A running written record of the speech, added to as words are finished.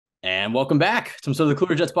And welcome back to some of the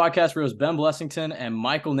Cooler Jets podcast. Where it was Ben Blessington and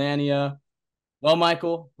Michael Nania. Well,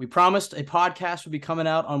 Michael, we promised a podcast would be coming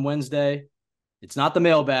out on Wednesday. It's not the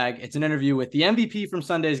mailbag. It's an interview with the MVP from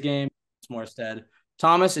Sunday's game, Morstead.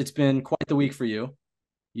 Thomas, it's been quite the week for you.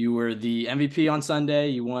 You were the MVP on Sunday.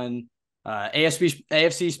 You won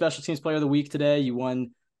AFC Special Teams Player of the Week today. You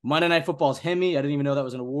won Monday Night Football's Hemi. I didn't even know that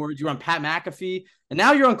was an award. You were on Pat McAfee. And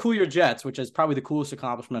now you're on Cool Your Jets, which is probably the coolest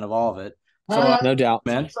accomplishment of all of it. So, No doubt.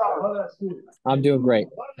 man, I'm doing great.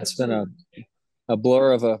 It's been a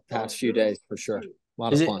blur of a past few days for sure. A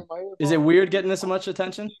lot is of it fun. is it weird getting this much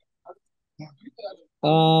attention? I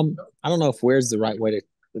don't know if weird's the right way to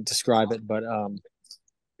describe it, but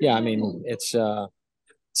yeah, I mean it's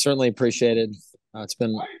certainly appreciated. It's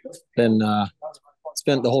been the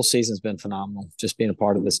whole season's been phenomenal. Just being a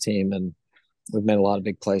part of this team, and we've made a lot of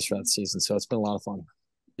big plays throughout the season, so it's been a lot of fun.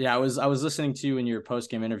 Yeah, I was listening to you in your post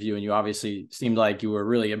game interview, and you obviously seemed like you were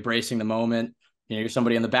really embracing the moment. You're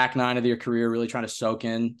somebody in the back nine of your career, really trying to soak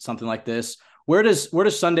in something like this. Where does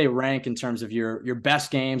Sunday rank in terms of your best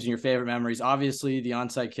games and your favorite memories? Obviously, the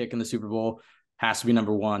onside kick in the Super Bowl has to be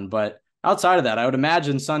number one, but outside of that, I would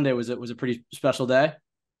imagine Sunday was a pretty special day.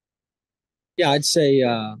 Yeah, I'd say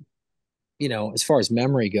as far as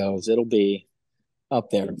memory goes, it'll be up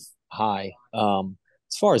there high.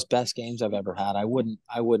 As far as best games I've ever had, I wouldn't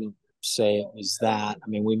say it was that. I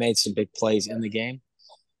mean, we made some big plays in the game.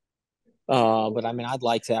 But I mean, I'd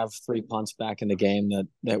like to have three punts back in the game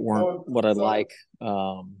that weren't what I'd like.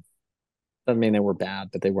 Doesn't mean they were bad,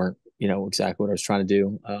 but they weren't, exactly what I was trying to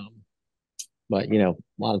do. But a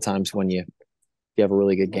lot of times when you have a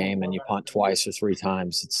really good game and you punt twice or three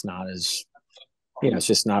times, it's not as, it's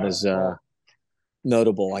just not as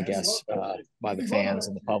notable, I guess, by the fans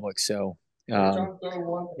and the public. So, yeah, it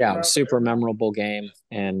was a super memorable game,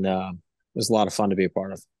 and it was a lot of fun to be a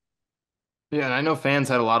part of. Yeah, and I know fans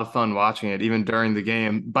had a lot of fun watching it, even during the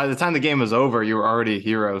game. By the time the game was over, you were already a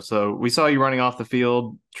hero. So we saw you running off the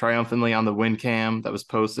field triumphantly on the win cam that was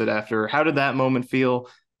posted after. How did that moment feel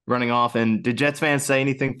running off? And did Jets fans say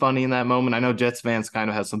anything funny in that moment? I know Jets fans kind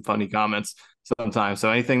of have some funny comments sometimes.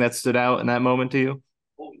 So anything that stood out in that moment to you?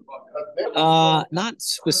 Not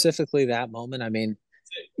specifically that moment. I mean,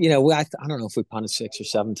 I don't know if we punted six or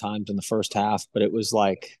seven times in the first half, but it was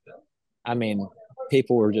like, I mean,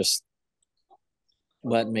 people were just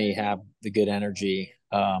letting me have the good energy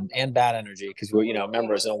and bad energy because we,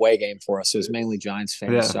 remember it was an away game for us. So it was mainly Giants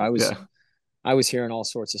fans. Yeah, So I was yeah. I was hearing all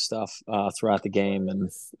sorts of stuff throughout the game,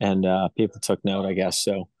 and people took note, I guess.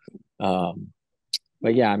 So, um,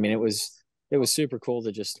 but yeah, I mean, it was super cool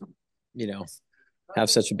to just you know have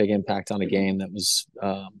such a big impact on a game that was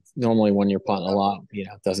normally when you're punting a lot, it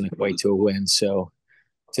doesn't equate to a win. So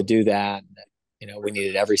to do that, we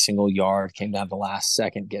needed every single yard, came down to the last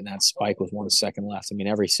second, getting that spike with 1 second left. I mean,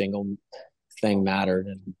 every single thing mattered,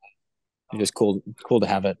 and it was cool to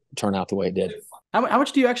have it turn out the way it did. How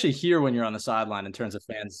much do you actually hear when you're on the sideline in terms of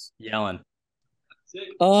fans yelling?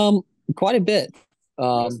 Um, Quite a bit.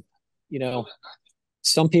 You know,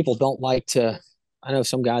 some people don't like to. I know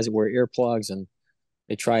some guys that wear earplugs and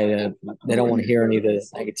they don't want to hear any of the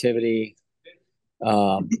negativity.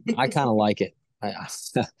 I kind of like it.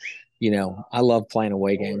 I love playing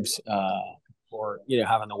away games, or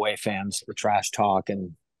having the away fans, the trash talk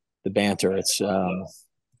and the banter. It's you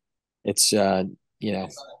know,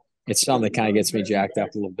 it's something that kind of gets me jacked up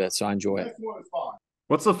a little bit, so I enjoy it.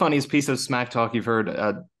 What's the funniest piece of smack talk you've heard,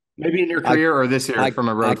 maybe in your I career or this year I from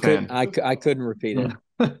a I road could fan? I couldn't repeat it.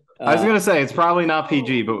 I was Uh, gonna say it's probably not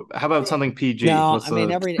PG, but how about something PG? no, What's I mean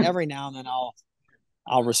the every now and then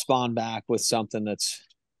I'll respond back with something that's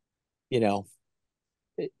you know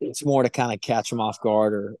it's more to kind of catch them off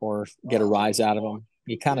guard or get a rise out of them.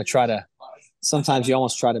 You kind of try to sometimes you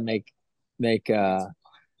almost try to make the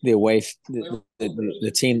away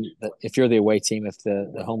the team if you're the away team, if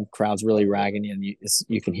the home crowd's really ragging you and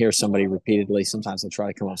you can hear somebody repeatedly, sometimes they'll try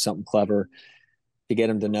to come up with something clever to get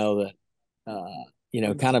them to know that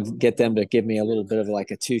kind of get them to give me a little bit of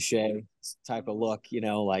like a touche type of look,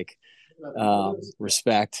 like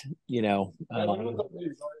respect,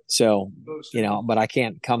 so but I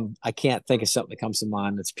can't think of something that comes to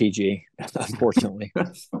mind that's PG, unfortunately. Of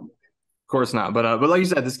course not. But like you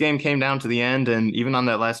said, this game came down to the end, and even on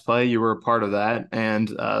that last play, you were a part of that. And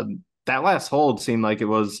that last hold seemed like it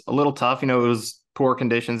was a little tough. It was poor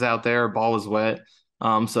conditions out there, ball was wet.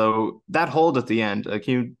 So that hold at the end, can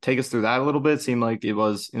you take us through that a little bit? It seemed like it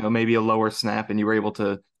was, maybe a lower snap, and you were able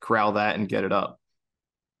to corral that and get it up.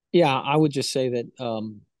 Yeah, I would just say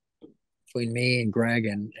that between me and Greg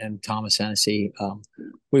and Thomas Hennessy,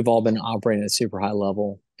 we've all been operating at a super high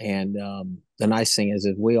level. And the nice thing is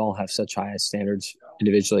we all have such high standards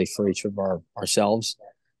individually for each of ourselves.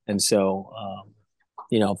 And so,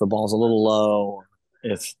 if the ball's a little low,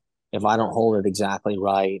 if I don't hold it exactly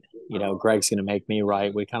right, Greg's going to make me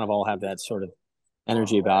right. We kind of all have that sort of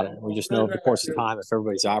energy about it. We just know over the course of time, if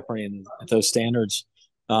everybody's operating at those standards,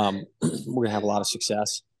 we're going to have a lot of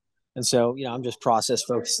success. And so, I'm just process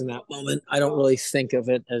focused in that moment. I don't really think of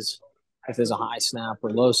it as if there's a high snap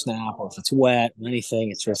or low snap or if it's wet or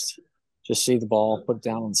anything. It's just see the ball, put it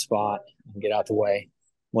down on the spot, and get out the way.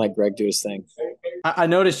 Let Greg do his thing. I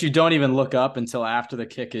noticed you don't even look up until after the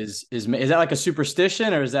kick is that like a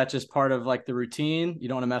superstition, or is that just part of like the routine? You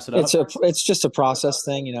don't want to mess it up? It's just a process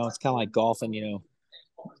thing. It's kind of like golfing.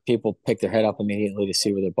 People pick their head up immediately to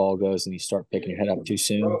see where their ball goes, and you start picking your head up too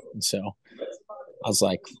soon. And so I was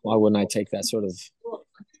like, why wouldn't I take that sort of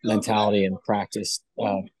mentality and practice,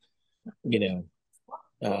 that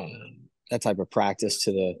type of practice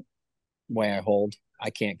to the way I hold. I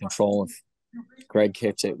can't control if Greg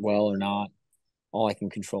hits it well or not. All I can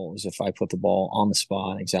control is if I put the ball on the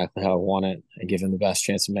spot exactly how I want it and give him the best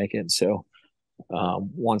chance to make it. So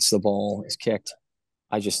once the ball is kicked,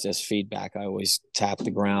 I just, as feedback, I always tap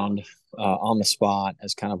the ground on the spot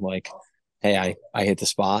as kind of like, hey, I hit the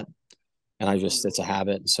spot, and it's a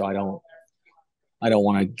habit. So I don't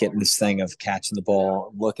want to get in this thing of catching the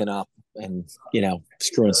ball, looking up, and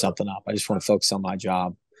screwing something up. I just want to focus on my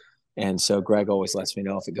job. And so Greg always lets me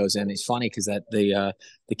know if it goes in. It's funny because that the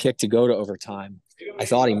kick to go to overtime, I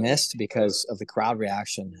thought he missed because of the crowd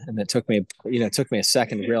reaction, and it took me a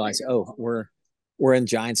second to realize, oh, we're in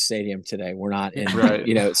Giants Stadium today. We're not in, right.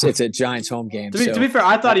 It's a Giants home game. To be fair,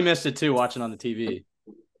 I thought he missed it too watching on the TV.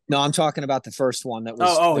 No, I'm talking about the first one that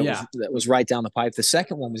was that was right down the pipe. The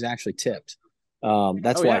second one was actually tipped.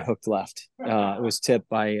 That's why it hooked left. It was tipped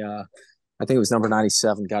by I think it was number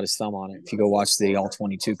 97, got his thumb on it. If you go watch the all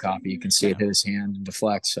 22 copy, you can see it hit his hand and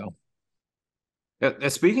deflect. So,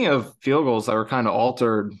 speaking of field goals that were kind of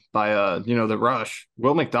altered by the rush,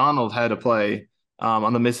 Will McDonald had a play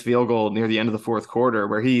on the missed field goal near the end of the fourth quarter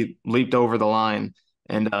where he leaped over the line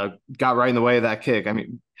and got right in the way of that kick. I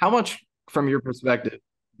mean, how much from your perspective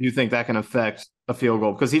do you think that can affect a field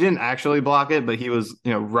goal? Because he didn't actually block it, but he was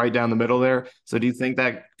right down the middle there. So do you think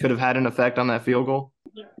that could have had an effect on that field goal?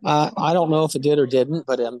 I don't know if it did or didn't,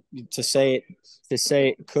 but to say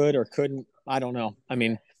it could or couldn't, I don't know. I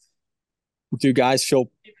mean, do guys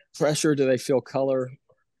feel pressure? Do they feel color?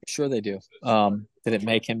 Sure they do. Did it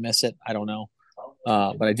make him miss it? I don't know.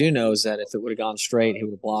 But I do know is that if it would have gone straight, he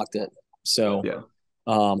would have blocked it. So it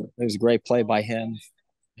was a great play by him,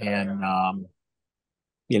 and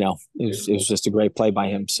it was just a great play by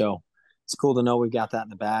him. So it's cool to know we've got that in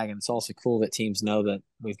the bag, and it's also cool that teams know that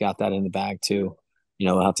we've got that in the bag too.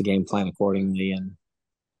 They'll have to game plan accordingly, and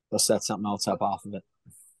they'll set something else up off of it.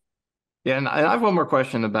 Yeah, and I have one more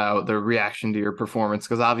question about the reaction to your performance,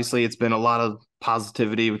 because obviously it's been a lot of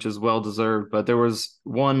positivity, which is well-deserved, but there was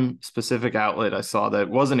one specific outlet I saw that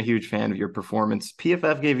wasn't a huge fan of your performance.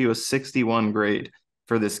 PFF gave you a 61 grade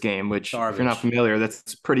for this game, which, if you're not familiar,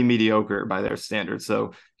 that's pretty mediocre by their standards. So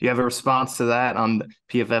do you have a response to that on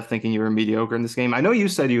PFF thinking you were mediocre in this game? I know you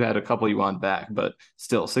said you had a couple you want back, but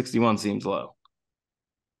still, 61 seems low.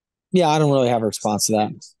 Yeah, I don't really have a response to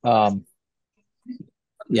that. I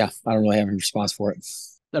don't really have a response for it.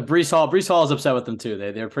 Breece Hall is upset with them too.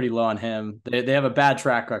 They're pretty low on him. They have a bad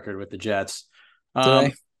track record with the Jets. Do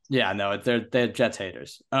they? Yeah, no, they're Jets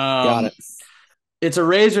haters. Got it. It's a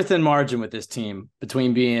razor thin margin with this team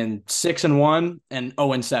between being 6-1 and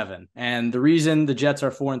 0-7. And the reason the Jets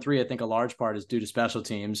are 4-3, I think a large part is due to special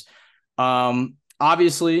teams.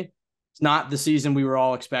 Obviously, it's not the season we were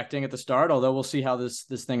all expecting at the start, although we'll see how this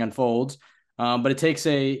thing unfolds. But it takes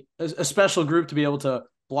a special group to be able to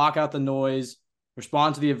block out the noise,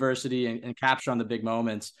 respond to the adversity, and capture on the big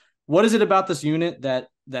moments. What is it about this unit that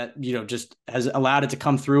just has allowed it to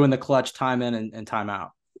come through in the clutch time in and time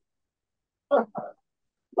out?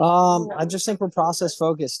 I just think we're process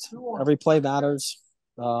focused. Every play matters.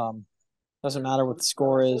 Doesn't matter what the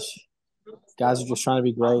score is. Guys are just trying to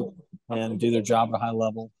be great and do their job at a high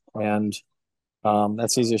level. And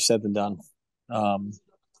that's easier said than done. I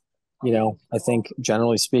think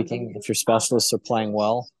generally speaking, if your specialists are playing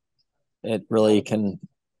well, it really can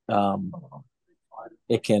synergize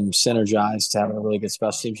to having a really good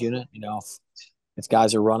special teams unit. If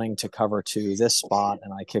guys are running to cover to this spot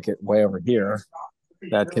and I kick it way over here,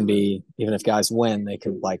 that can be, even if guys win, they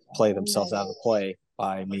could play themselves out of the play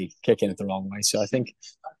by me kicking it the wrong way. So I think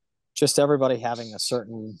just everybody having a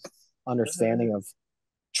certain understanding of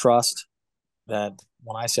trust that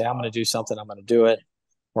when I say I'm going to do something, I'm going to do it,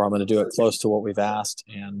 or I'm going to do it close to what we've asked.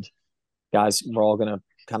 And guys, we're all going to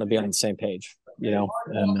kind of be on the same page,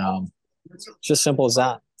 and Just simple as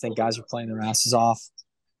that. I think guys are playing their asses off.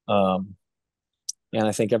 Um, and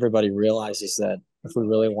I think everybody realizes that if we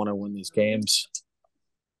really want to win these games,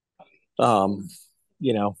 um,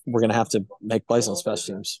 we're going to have to make plays on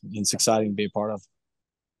special teams. It's exciting to be a part of.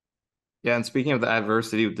 Yeah, and speaking of the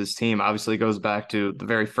adversity with this team, obviously it goes back to the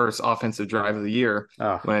very first offensive drive of the year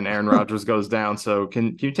when Aaron Rodgers goes down. So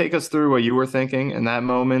can you take us through what you were thinking in that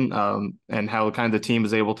moment, and how kind of the team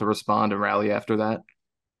was able to respond and rally after that?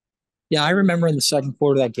 Yeah, I remember in the second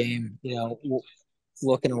quarter of that game,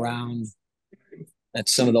 looking around at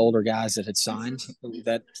some of the older guys that had signed,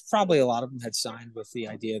 that probably a lot of them had signed with the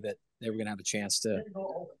idea that they were going to have a chance to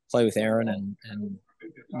play with Aaron and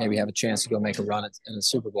maybe have a chance to go make a run in the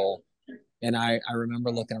Super Bowl. And I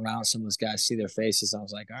remember looking around, some of those guys, see their faces. I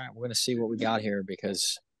was like, all right, we're going to see what we got here,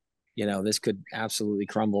 because, this could absolutely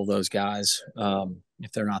crumble those guys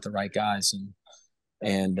if they're not the right guys.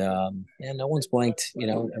 And no one's blinked.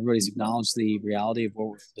 Everybody's acknowledged the reality of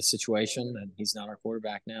the situation, and he's not our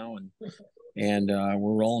quarterback now. And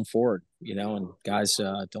we're rolling forward, and guys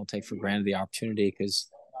don't take for granted the opportunity, because,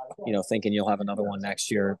 thinking you'll have another one next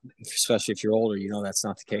year, especially if you're older, that's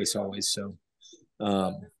not the case always. So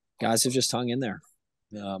guys have just hung in there,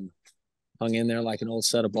 like an old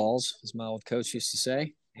set of balls, as my old coach used to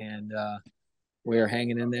say. And we are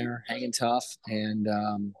hanging in there, hanging tough. And,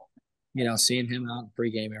 seeing him out in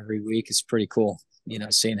pregame every week is pretty cool.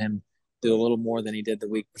 Seeing him do a little more than he did the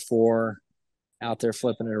week before, out there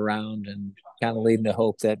flipping it around and kind of leading to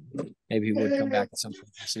hope that maybe he would come back at some point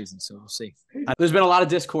in the season. So we'll see. There's been a lot of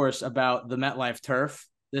discourse about the MetLife turf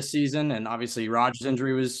this season, and obviously Rodgers'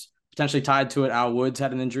 injury was potentially tied to it. Al Woods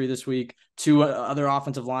had an injury this week, two other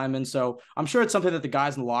offensive linemen. So I'm sure it's something that the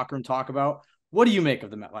guys in the locker room talk about. What do you make of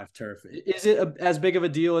the MetLife turf? Is it as big of a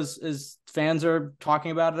deal as fans are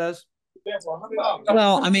talking about it as?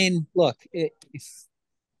 Well, I mean, look,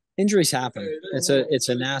 injuries happen. It's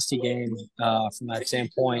a nasty game from that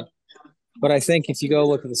standpoint. But I think if you go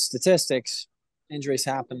look at the statistics, injuries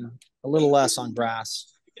happen a little less on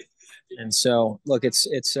grass. And so, look, it's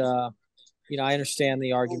I understand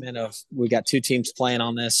the argument of we got two teams playing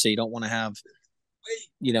on this, so you don't want to have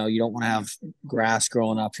grass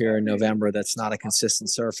growing up here in November that's not a consistent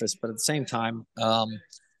surface. But at the same time,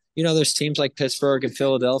 there's teams like Pittsburgh and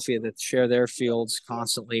Philadelphia that share their fields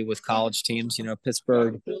constantly with college teams.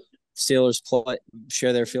 Pittsburgh Steelers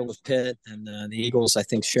share their field with Pitt, and the Eagles, I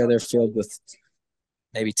think, share their field with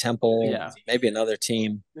maybe Temple, maybe another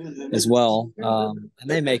team as well. And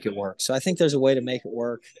they make it work. So I think there's a way to make it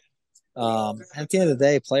work. At the end of the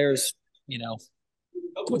day, players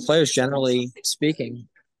generally speaking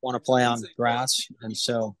want to play on grass. And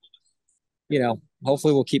so,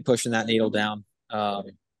 hopefully we'll keep pushing that needle down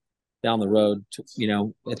the road. At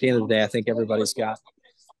the end of the day, I think everybody'd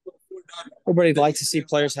like to see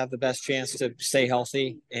players have the best chance to stay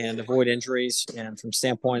healthy and avoid injuries. And from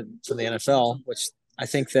standpoint from the NFL, which I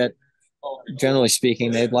think that generally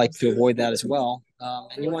speaking, they'd like to avoid that as well.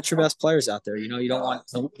 And you want your best players out there. You don't want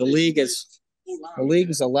the league is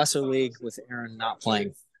a lesser league with Aaron not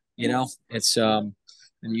playing. It's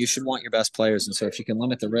and you should want your best players. And so if you can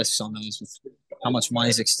limit the risks on those with how much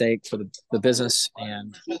money's at stake for the business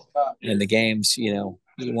and the games, you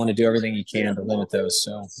want to do everything you can to limit those.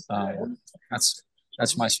 So that's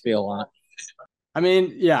my spiel on it. I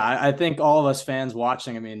mean, yeah, I think all of us fans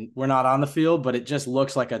watching, I mean, we're not on the field, but it just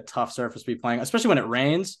looks like a tough surface to be playing, especially when it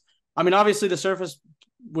rains. I mean, obviously the surface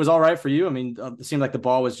was all right for you. I mean, it seemed like the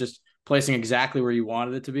ball was just placing exactly where you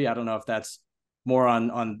wanted it to be. I don't know if that's more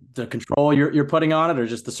on the control you're putting on it, or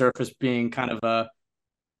just the surface being kind of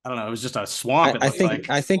I don't know. It was just a swamp. I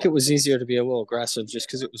think it was easier to be a little aggressive just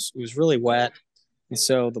because it was really wet. And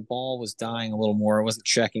so the ball was dying a little more. It wasn't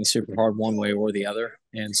checking super hard one way or the other.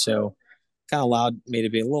 And so kind of allowed me to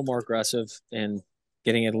be a little more aggressive and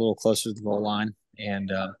getting it a little closer to the goal line.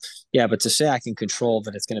 And but to say I can control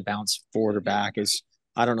that it's going to bounce forward or back is,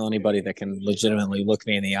 I don't know anybody that can legitimately look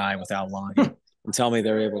me in the eye without lying and tell me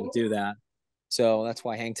they're able to do that. So that's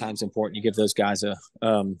why hang time's important. You give those guys as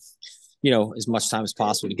much time as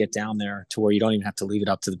possible to get down there to where you don't even have to leave it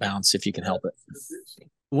up to the bounce if you can help it.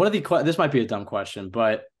 This might be a dumb question,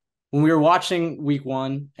 but when we were watching week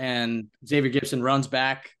 1 and Xavier Gipson runs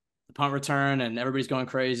back the punt return and everybody's going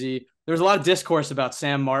crazy, there was a lot of discourse about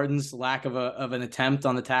Sam Martin's lack of an attempt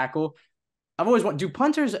on the tackle. I've always wondered, do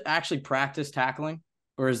punters actually practice tackling,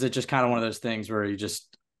 or is it just kind of one of those things where you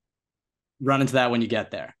just run into that when you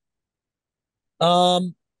get there?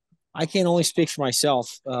 I can only speak for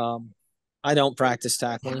myself. I don't practice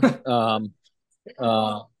tackling.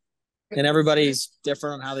 And everybody's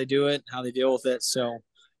different on how they do it, how they deal with it. So,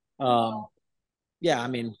 I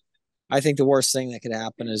mean, I think the worst thing that could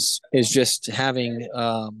happen is just having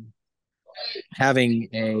an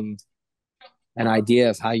idea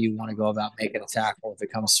of how you want to go about making a tackle if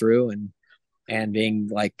it comes through, and being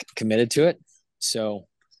like committed to it. So,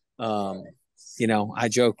 um, I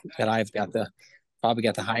joke that I've probably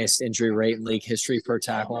got the highest injury rate in league history per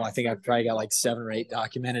tackle. I think I've probably got like 7 or 8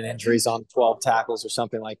 documented injuries on 12 tackles or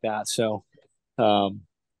something like that. So,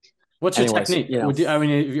 what's your anyways, technique? Are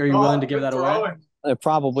you willing to give that away? it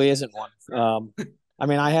probably isn't one.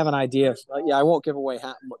 I have an idea of, I won't give away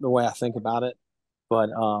the way I think about it, but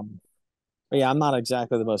yeah, I'm not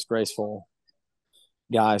exactly the most graceful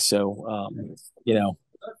guy. So,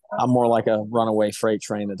 I'm more like a runaway freight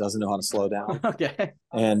train that doesn't know how to slow down. Okay.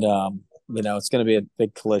 And, it's going to be a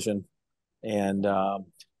big collision. And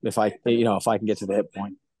if I can get to the hit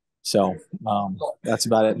point. So that's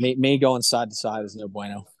about it. Me going side to side is no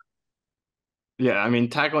bueno. Yeah, I mean,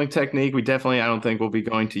 tackling technique, I don't think we'll be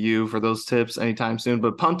going to you for those tips anytime soon.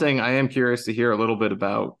 But punting, I am curious to hear a little bit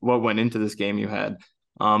about what went into this game you had.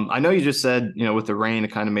 I know you just said, with the rain,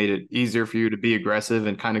 it kind of made it easier for you to be aggressive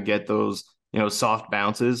and kind of get those, soft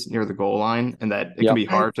bounces near the goal line, and that it can be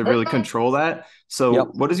hard to really control that. So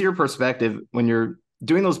what is your perspective when you're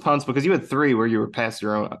doing those punts? Because you had 3 where you were past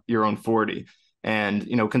your own 40. And,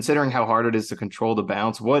 considering how hard it is to control the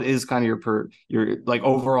bounce, what is kind of your like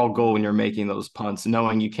overall goal when you're making those punts,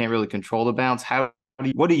 knowing you can't really control the bounce?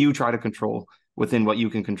 What do you try to control within what you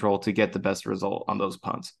can control to get the best result on those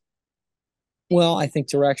punts? Well, I think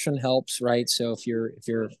direction helps, right? So if you're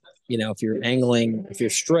angling, if you're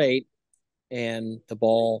straight and the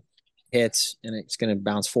ball hits and it's going to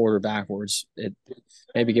bounce forward or backwards, it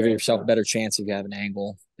maybe give yourself a better chance if you have an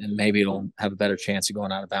angle, and maybe it'll have a better chance of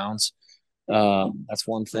going out of bounds. That's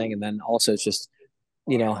one thing. And then also it's just,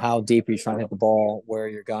 how deep are you trying to hit the ball? Where are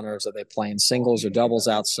your gunners? Are they playing singles or doubles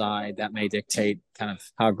outside? That may dictate kind of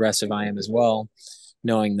how aggressive I am as well,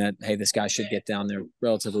 knowing that, hey, this guy should get down there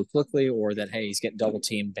relatively quickly, or that, hey, he's getting double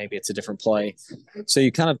teamed. Maybe it's a different play. So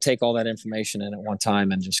you kind of take all that information in at one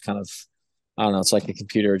time and just kind of, I don't know, it's like a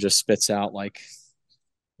computer just spits out like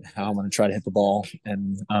how I'm going to try to hit the ball.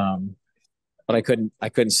 And, but I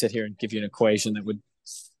couldn't sit here and give you an equation that would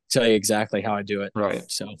tell you exactly how I do it. Right.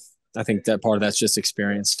 So I think that part of that's just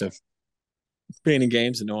experience of being in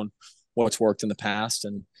games and knowing what's worked in the past,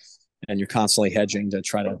 and you're constantly hedging to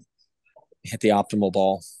try to hit the optimal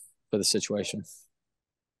ball for the situation.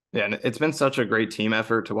 Yeah, and it's been such a great team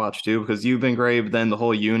effort to watch too, because you've been great, but then the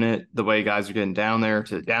whole unit, the way guys are getting down there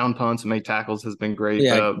to down punts and make tackles has been great.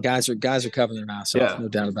 Yeah, guys are covering their ass off, no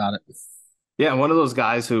doubt about it. Yeah, one of those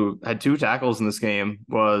guys who had 2 tackles in this game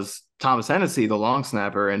was Thomas Hennessy, the long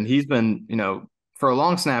snapper, and he's been, for a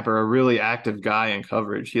long snapper, a really active guy in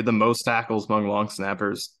coverage. He had the most tackles among long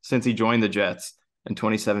snappers since he joined the Jets in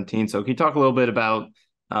 2017. So can you talk a little bit about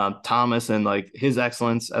Thomas and like his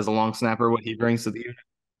excellence as a long snapper, what he brings to the unit?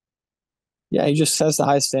 Yeah, he just has the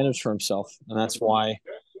highest standards for himself, and that's why.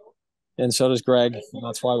 And so does Greg, and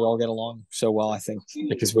that's why we all get along so well, I think,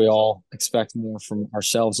 because we all expect more from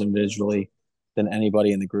ourselves individually than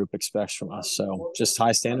anybody in the group expects from us. So just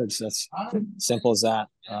high standards. That's simple as that.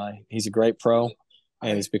 He's a great pro,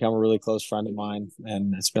 and he's become a really close friend of mine,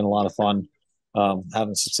 and it's been a lot of fun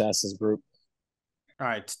having success as a group. All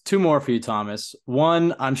right, 2 more for you, Thomas.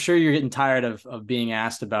 One, I'm sure you're getting tired of being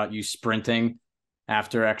asked about you sprinting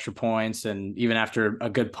after extra points and even after a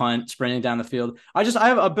good punt, sprinting down the field. I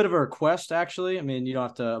have a bit of a request, actually. I mean, you don't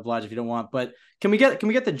have to oblige if you don't want, but can we get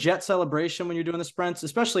the Jet celebration when you're doing the sprints,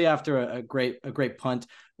 especially after a great punt?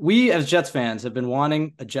 We as Jets fans have been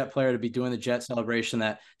wanting a Jet player to be doing the Jet celebration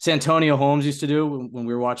that Santonio Holmes used to do when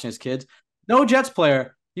we were watching as kids. No Jets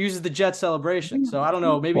player uses the Jet celebration, so I don't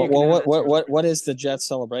know. Maybe what is the Jet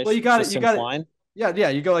celebration? Well, you got it. Yeah.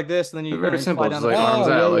 You go like this, and then you very simple. Just like arms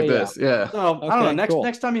out like this. Yeah. So okay, I don't know.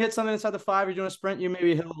 Next time you hit something inside the 5, you're doing a sprint. You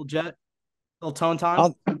maybe hit a little Jet, a little tone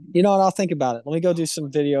time. I'll think about it. Let me go do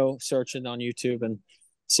some video searching on YouTube and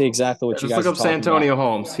see exactly what you guys. Just look up Santonio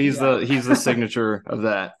Holmes. He's the signature of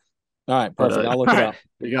that. All right, perfect. I'll look it up.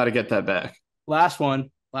 You got to get that back. Last one.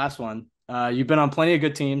 You've been on plenty of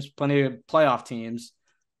good teams, plenty of playoff teams.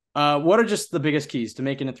 What are just the biggest keys to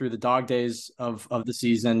making it through the dog days of the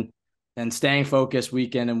season and staying focused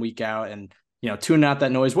week in and week out, and tuning out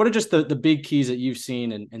that noise? What are just the big keys that you've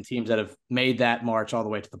seen in teams that have made that march all the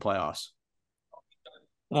way to the playoffs?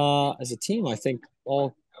 As a team, I think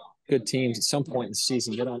all good teams at some point in the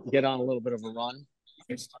season get on a little bit of a run.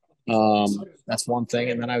 That's one thing,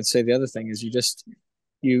 and then I would say the other thing is you just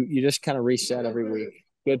kind of reset every week,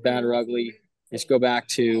 good, bad, or ugly. Just go back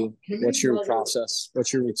to what's your process,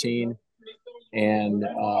 what's your routine, and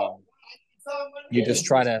you just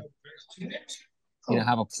try to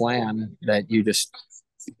have a plan that you just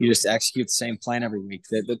execute the same plan every week.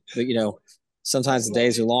 That sometimes the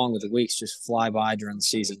days are long, but the weeks just fly by during the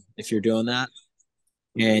season. If you're doing that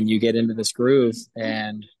and you get into this groove,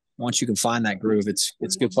 and once you can find that groove, it's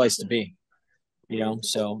a good place to be.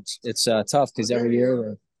 So it's tough because every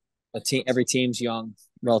year every team's young,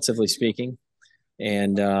 relatively speaking,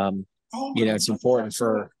 and it's important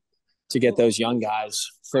to get those young guys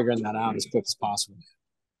figuring that out as quick as possible.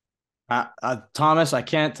 Thomas, I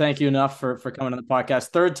can't thank you enough for coming on the podcast.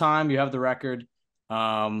 Third time, you have the record.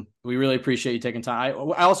 We really appreciate you taking time.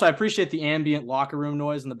 I appreciate the ambient locker room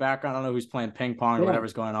noise in the background. I don't know who's playing ping pong or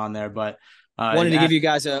whatever's going on there, but wanted to give you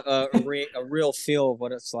guys a real feel of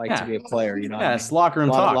what it's like to be a player. It's locker room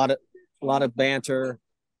talk. A lot of banter,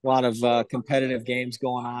 a lot of competitive games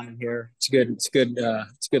going on in here. It's good. It's good.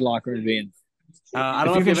 It's a good locker room to be in. I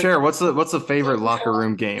don't know if you can share what's the favorite locker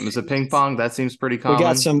room game? Is it ping pong? That seems pretty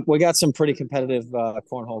common. We got some pretty competitive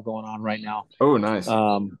cornhole going on right now. Oh, nice.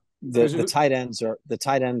 The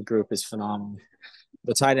tight end group is phenomenal.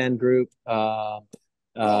 The tight end group,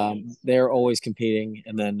 they're always competing,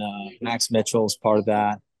 and then Max Mitchell's part of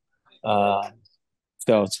that.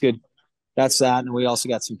 So it's good. That's that, and we also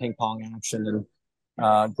got some ping pong action, and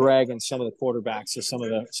Greg and some of the quarterbacks are some of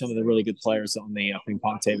the really good players on the ping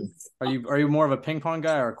pong table. Are you more of a ping pong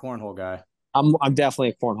guy or a cornhole guy? I'm definitely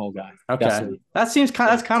a cornhole guy. Okay, definitely. That's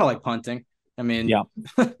kind of like punting. I mean, yeah.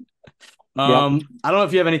 I don't know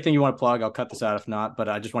if you have anything you want to plug. I'll cut this out if not, but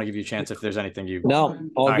I just want to give you a chance if there's anything you. No,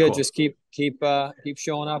 all right, good. Cool. Just keep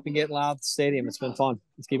showing up and getting loud at the stadium. It's been fun.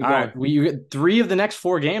 Let's keep it going. All right, you 3 of the next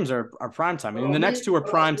 4 games are prime time. I mean, the next 2 are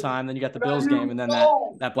prime time. Then you got the Bills game, and then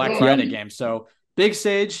that Black Friday game. So big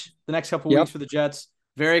stage the next couple of weeks for the Jets.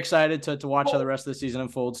 Very excited to watch how the rest of the season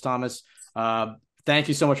unfolds, Thomas. Thank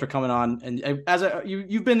you so much for coming on. And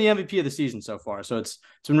you've been the MVP of the season so far. So it's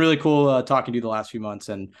been really cool talking to you the last few months,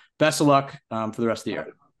 and best of luck for the rest of the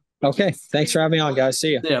year. Okay. Thanks for having me on, guys.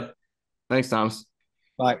 See you. Yeah. Thanks, Thomas.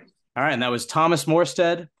 Bye. All right. And that was Thomas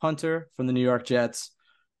Morstead, punter from the New York Jets.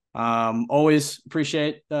 Always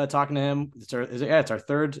appreciate talking to him. It's our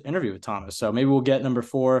 3rd interview with Thomas. So maybe we'll get number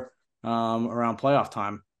 4 around playoff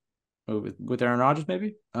time with Aaron Rodgers,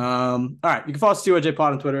 maybe. All right. You can follow us COJ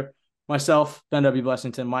Pod on Twitter. Myself, Ben W.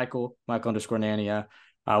 Blessington, Michael _Nania.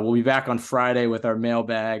 We'll be back on Friday with our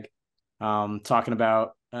mailbag, talking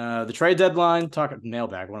about the trade deadline.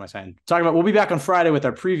 Mailbag, what am I saying? We'll be back on Friday with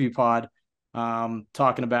our preview pod,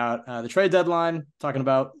 talking about the trade deadline, talking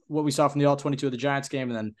about what we saw from the All-22 of the Giants game,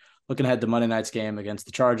 and then looking ahead to Monday night's game against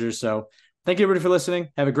the Chargers. So thank you, everybody, for listening.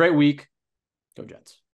 Have a great week. Go Jets.